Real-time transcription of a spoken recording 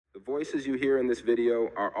voices you hear in this video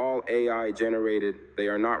are all AI generated. They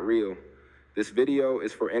are not real. This video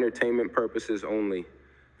is for entertainment purposes only.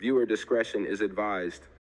 Viewer discretion is advised.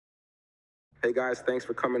 Hey guys, thanks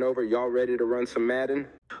for coming over. Y'all ready to run some Madden?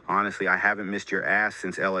 Honestly, I haven't missed your ass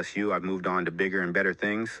since LSU. I've moved on to bigger and better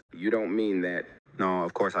things. You don't mean that. No,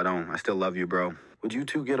 of course I don't. I still love you, bro. Would you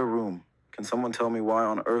two get a room? Can someone tell me why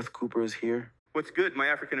on earth Cooper is here? What's good, my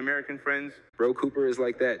African-American friends? Bro, Cooper is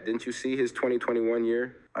like that. Didn't you see his 2021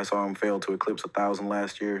 year? I saw him fail to eclipse 1,000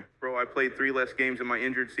 last year. Bro, I played 3 less games in my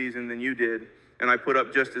injured season than you did, and I put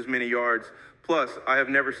up just as many yards. Plus, I have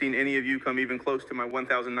never seen any of you come even close to my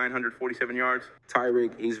 1,947 yards.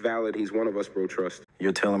 Tyreek, he's valid. He's one of us, bro. Trust.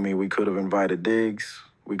 You're telling me we could have invited Diggs,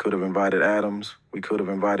 we could have invited Adams, we could have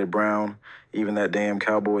invited Brown, even that damn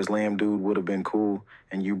Cowboys Lamb dude would have been cool,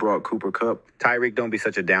 and you brought Cooper Kupp? Tyreek, don't be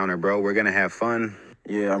such a downer, bro. We're gonna have fun.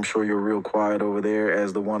 Yeah, I'm sure you're real quiet over there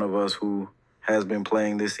as the one of us who has been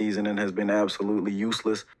playing this season and has been absolutely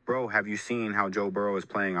useless. Bro, have you seen how Joe Burrow is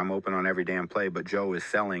playing? I'm open on every damn play, but Joe is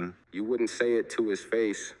selling. You wouldn't say it to his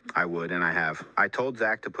face. I would, and I have. I told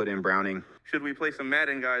Zach to put in Browning. Should we play some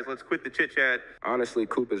Madden, guys? Let's quit the chit-chat. Honestly,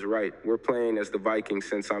 Coop is right. We're playing as the Vikings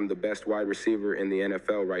since I'm the best wide receiver in the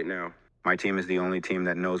NFL right now. My team is the only team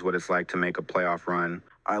that knows what it's like to make a playoff run.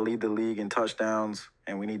 I lead the league in touchdowns,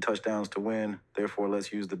 and we need touchdowns to win. Therefore,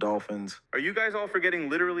 let's use the Dolphins. Are you guys all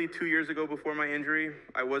forgetting literally 2 years ago before my injury,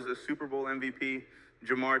 I was a Super Bowl MVP,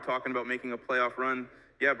 Jamarr talking about making a playoff run?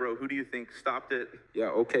 Yeah, bro, who do you think stopped it? Yeah,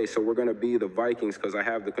 okay, so we're going to be the Vikings because I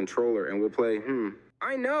have the controller, and we'll play,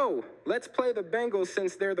 I know. Let's play the Bengals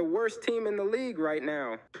since they're the worst team in the league right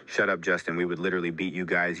now. Shut up, Justin. We would literally beat you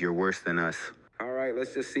guys. You're worse than us. All right,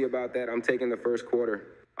 let's just see about that. I'm taking the first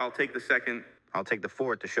quarter. I'll take the second. I'll take the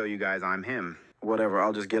fourth to show you guys I'm him. Whatever,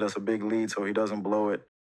 I'll just get us a big lead so he doesn't blow it.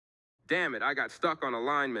 Damn it, I got stuck on a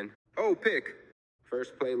lineman. Oh, pick.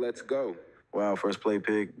 First play, let's go. Wow, first play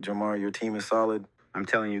pick. Jamarr, your team is solid. I'm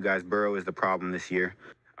telling you guys, Burrow is the problem this year.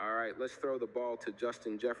 All right, let's throw the ball to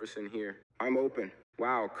Justin Jefferson here. I'm open.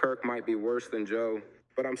 Wow, Kirk might be worse than Joe,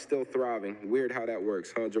 but I'm still thriving. Weird how that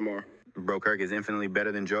works, huh, Jamarr? Bro, Kirk is infinitely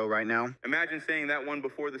better than Joe right now. Imagine saying that one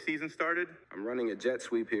before the season started. I'm running a jet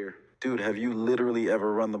sweep here. Dude, have you literally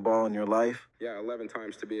ever run the ball in your life? Yeah, 11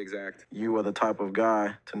 times to be exact. You are the type of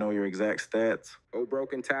guy to know your exact stats. Oh,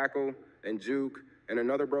 broken tackle, and juke, and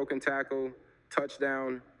another broken tackle,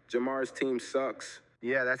 touchdown. Jamar's team sucks.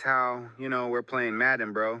 Yeah, that's how, we're playing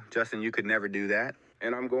Madden, bro. Justin, you could never do that.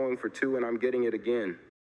 And I'm going for 2, and I'm getting it again.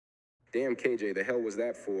 Damn, KJ, the hell was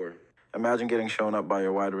that for? Imagine getting shown up by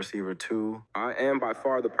your wide receiver 2. I am by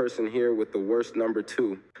far the person here with the worst number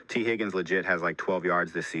 2. T. Higgins legit has like 12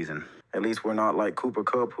 yards this season. At least we're not like Cooper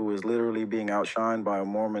Kupp, who is literally being outshined by a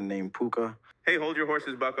Mormon named Puka. Hey, hold your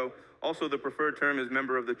horses, bucko. Also, the preferred term is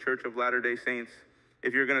member of the Church of Latter-day Saints.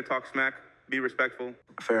 If you're going to talk smack, be respectful.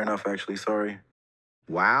 Fair enough, actually. Sorry.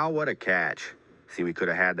 Wow, what a catch. See, we could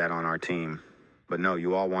have had that on our team. But no,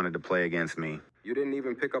 you all wanted to play against me. You didn't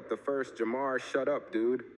even pick up the first. Jamarr, shut up,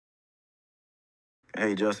 dude.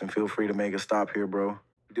 Hey, Justin, feel free to make a stop here, bro.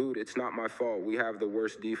 Dude, it's not my fault. We have the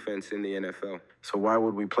worst defense in the NFL. So why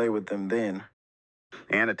would we play with them then?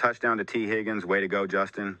 And a touchdown to T. Higgins. Way to go,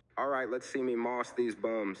 Justin. All right, let's see me moss these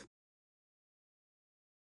bums.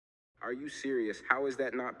 Are you serious? How is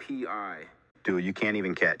that not PI? Dude, you can't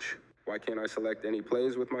even catch. Why can't I select any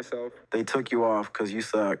plays with myself? They took you off because you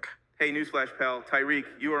suck. Hey, newsflash, pal. Tyreek,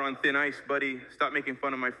 you are on thin ice, buddy. Stop making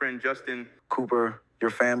fun of my friend Justin. Cooper, your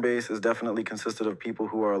fan base is definitely consisted of people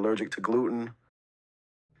who are allergic to gluten.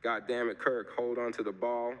 God damn it, Kirk. Hold on to the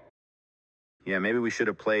ball. Yeah, maybe we should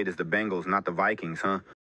have played as the Bengals, not the Vikings, huh?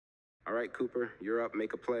 All right, Cooper, you're up.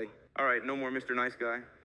 Make a play. All right, no more Mr. Nice Guy.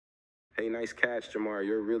 Hey, nice catch, Jamarr.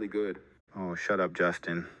 You're really good. Oh, shut up,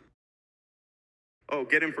 Justin. Oh,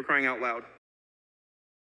 get him for crying out loud.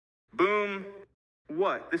 Boom.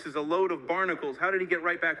 What? This is a load of barnacles. How did he get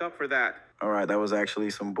right back up for that? All right, that was actually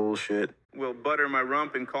some bullshit. Will butter my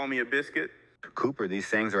rump and call me a biscuit? Cooper, these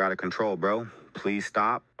things are out of control, bro. Please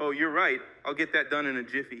stop. Oh, you're right. I'll get that done in a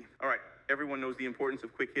jiffy. All right, everyone knows the importance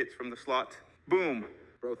of quick hits from the slot. Boom.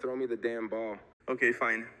 Bro, throw me the damn ball. Okay,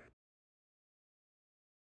 fine.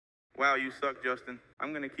 Wow, you suck, Justin.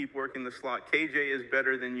 I'm going to keep working the slot. KJ is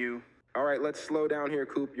better than you. All right, let's slow down here,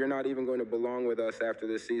 Coop. You're not even going to belong with us after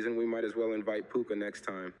this season. We might as well invite Puka next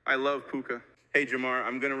time. I love Puka. Hey, Jamarr,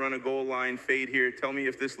 I'm going to run a goal line fade here. Tell me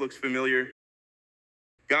if this looks familiar.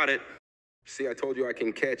 Got it. See, I told you I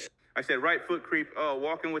can catch. I said right foot creep. Oh,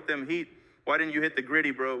 walking with them heat. Why didn't you hit the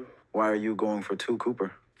gritty, bro? Why are you going for 2,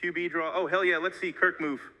 Cooper? QB draw. Oh, hell yeah. Let's see Kirk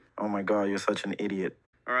move. Oh my God, you're such an idiot.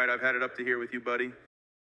 All right, I've had it up to here with you, buddy.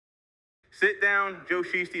 Sit down. Joe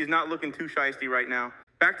Shiesty is not looking too shiesty right now.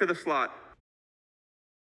 Back to the slot.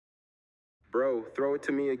 Bro, throw it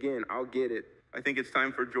to me again. I'll get it. I think it's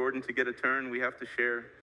time for Jordan to get a turn. We have to share.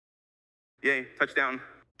 Yay, touchdown.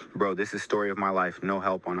 Bro, this is story of my life. No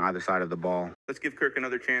help on either side of the ball. Let's give Kirk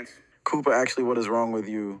another chance. Cooper, actually, what is wrong with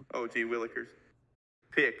you? Oh, gee, Willikers.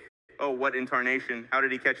 Pick. Oh, what in tarnation? How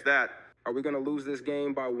did he catch that? Are we going to lose this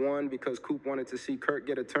game by 1 because Coop wanted to see Kirk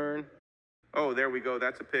get a turn? Oh, there we go.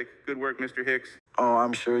 That's a pick. Good work, Mr. Hicks. Oh,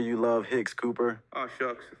 I'm sure you love Hicks, Cooper. Oh,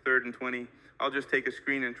 shucks. 3rd and 20. I'll just take a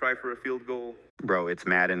screen and try for a field goal. Bro, it's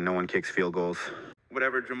Madden. No one kicks field goals.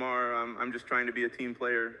 Whatever, Jamar. I'm just trying to be a team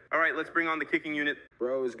player. All right, let's bring on the kicking unit.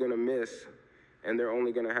 Bro is going to miss, and they're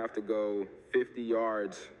only going to have to go 50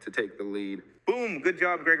 yards to take the lead. Boom. Good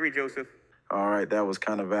job, Gregory Joseph. All right, that was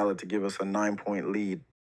kind of valid to give us a 9-point lead.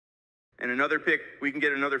 And another pick. We can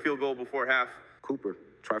get another field goal before half. Cooper,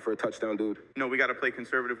 try for a touchdown, dude. No, we got to play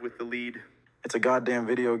conservative with the lead. It's a goddamn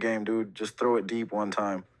video game, dude. Just throw it deep one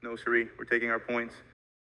time. No, siree. We're taking our points.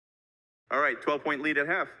 All right, 12-point lead at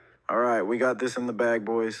half. All right, we got this in the bag,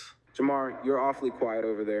 boys. Jamar, you're awfully quiet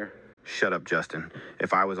over there. Shut up, Justin.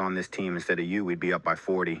 If I was on this team instead of you, we'd be up by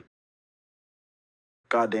 40.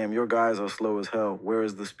 Goddamn, your guys are slow as hell. Where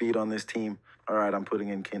is the speed on this team? All right, I'm putting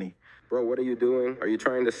in Kenny. Bro, what are you doing? Are you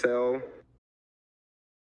trying to sell?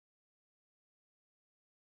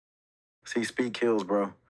 See, speed kills,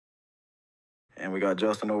 bro. And we got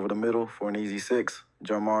Justin over the middle for an easy 6.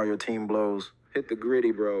 Jamar, your team blows. Hit the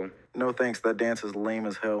gritty, bro. No thanks, that dance is lame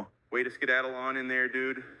as hell. Way to skedaddle on in there,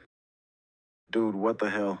 dude. Dude, what the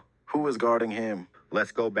hell? Who is guarding him?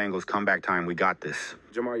 Let's go, Bengals. Comeback time. We got this.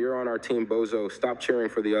 Jamar, you're on our team, bozo. Stop cheering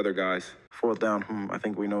for the other guys. 4th down. I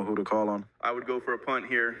think we know who to call on. I would go for a punt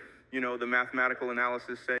here. You know, the mathematical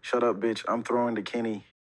analysis say. Shut up, bitch. I'm throwing to Kenny.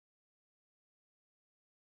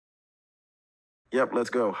 Yep, let's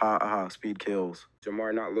go. Ha, ha, speed kills.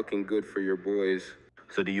 Jamar, not looking good for your boys.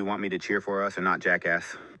 So do you want me to cheer for us or not,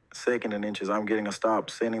 jackass? 2nd and inches. I'm getting a stop.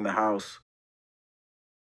 Sending the house.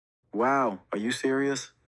 Wow, are you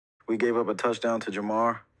serious? We gave up a touchdown to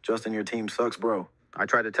Jamar. Justin, your team sucks, bro. I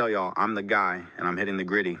tried to tell y'all I'm the guy, and I'm hitting the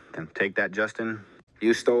gritty. Then take that, Justin.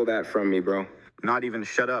 You stole that from me, bro. Not even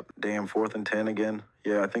shut up. Damn, 4th and 10 again.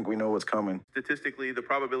 Yeah, I think we know what's coming. Statistically, the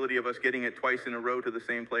probability of us getting it twice in a row to the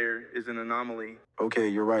same player is an anomaly. Okay,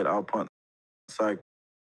 you're right. I'll punt. Psych.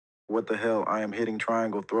 What the hell? I am hitting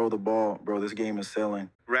triangle. Throw the ball. Bro, this game is selling.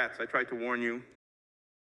 Rats, I tried to warn you.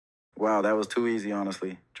 Wow, that was too easy,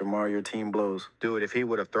 honestly. Jamar, your team blows. Dude, if he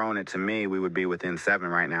would have thrown it to me, we would be within 7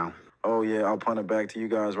 right now. Oh, yeah, I'll punt it back to you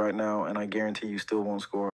guys right now, and I guarantee you still won't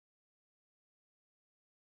score.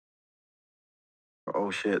 Oh,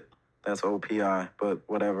 shit. That's OPI, but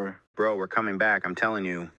whatever. Bro, we're coming back, I'm telling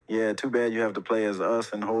you. Yeah, too bad you have to play as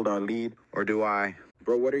us and hold our lead. Or do I?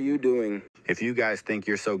 Bro, what are you doing? If you guys think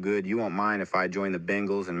you're so good, you won't mind if I join the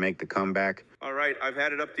Bengals and make the comeback. All right, I've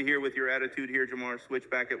had it up to here with your attitude here, Jamar. Switch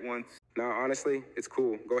back at once. Nah, honestly, it's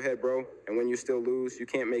cool. Go ahead, bro. And when you still lose, you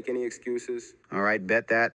can't make any excuses. All right, bet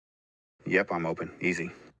that. Yep, I'm open. Easy.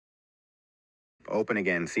 Open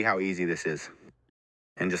again. See how easy this is.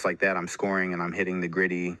 And just like that, I'm scoring and I'm hitting the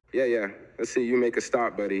gritty. Yeah. Let's see you make a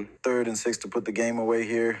stop, buddy. 3rd and 6 to put the game away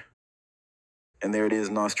here. And there it is.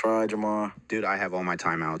 Nice try, Jamar. Dude, I have all my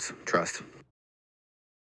timeouts. Trust.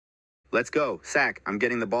 Let's go. Sack. I'm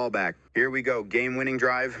getting the ball back. Here we go. Game-winning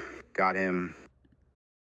drive. Got him.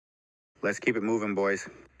 Let's keep it moving, boys.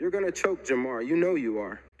 You're gonna choke, Jamar. You know you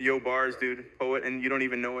are. Yo, bars, dude. Poet, and you don't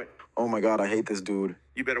even know it. Oh, my God, I hate this dude.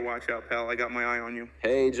 You better watch out, pal. I got my eye on you.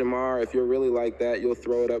 Hey, Jamar, if you're really like that, you'll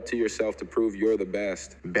throw it up to yourself to prove you're the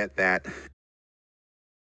best. Bet that.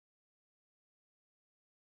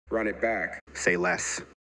 Run it back. Say less.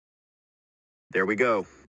 There we go.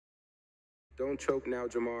 Don't choke now,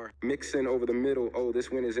 Jamar. Mixon over the middle. Oh,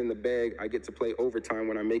 this win is in the bag. I get to play overtime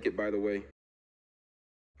when I make it, by the way.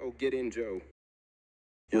 Oh, get in, Joe.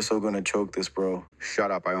 You're so gonna choke this, bro.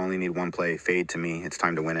 Shut up. I only need one play. Fade to me. It's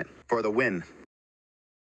time to win it. For the win.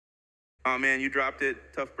 Oh, man, you dropped it.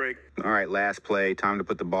 Tough break. All right, last play. Time to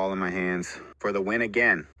put the ball in my hands. For the win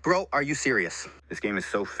again. Bro, are you serious? This game is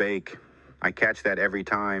so fake. I catch that every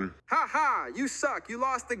time. Ha ha! You suck. You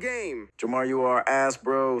lost the game. Jamar, you are ass,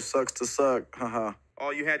 bro. Sucks to suck. Haha.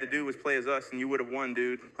 All you had to do was play as us, and you would have won,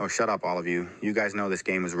 dude. Oh, shut up, all of you. You guys know this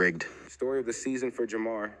game was rigged. Story of the season for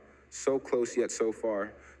Jamar. So close yet so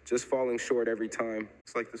far. Just falling short every time.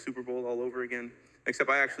 It's like the Super Bowl all over again. Except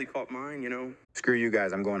I actually caught mine, you know. Screw you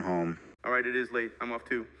guys. I'm going home. All right, it is late. I'm off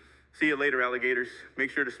too. See you later, alligators. Make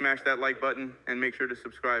sure to smash that like button and make sure to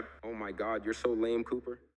subscribe. Oh my God, you're so lame, Cooper.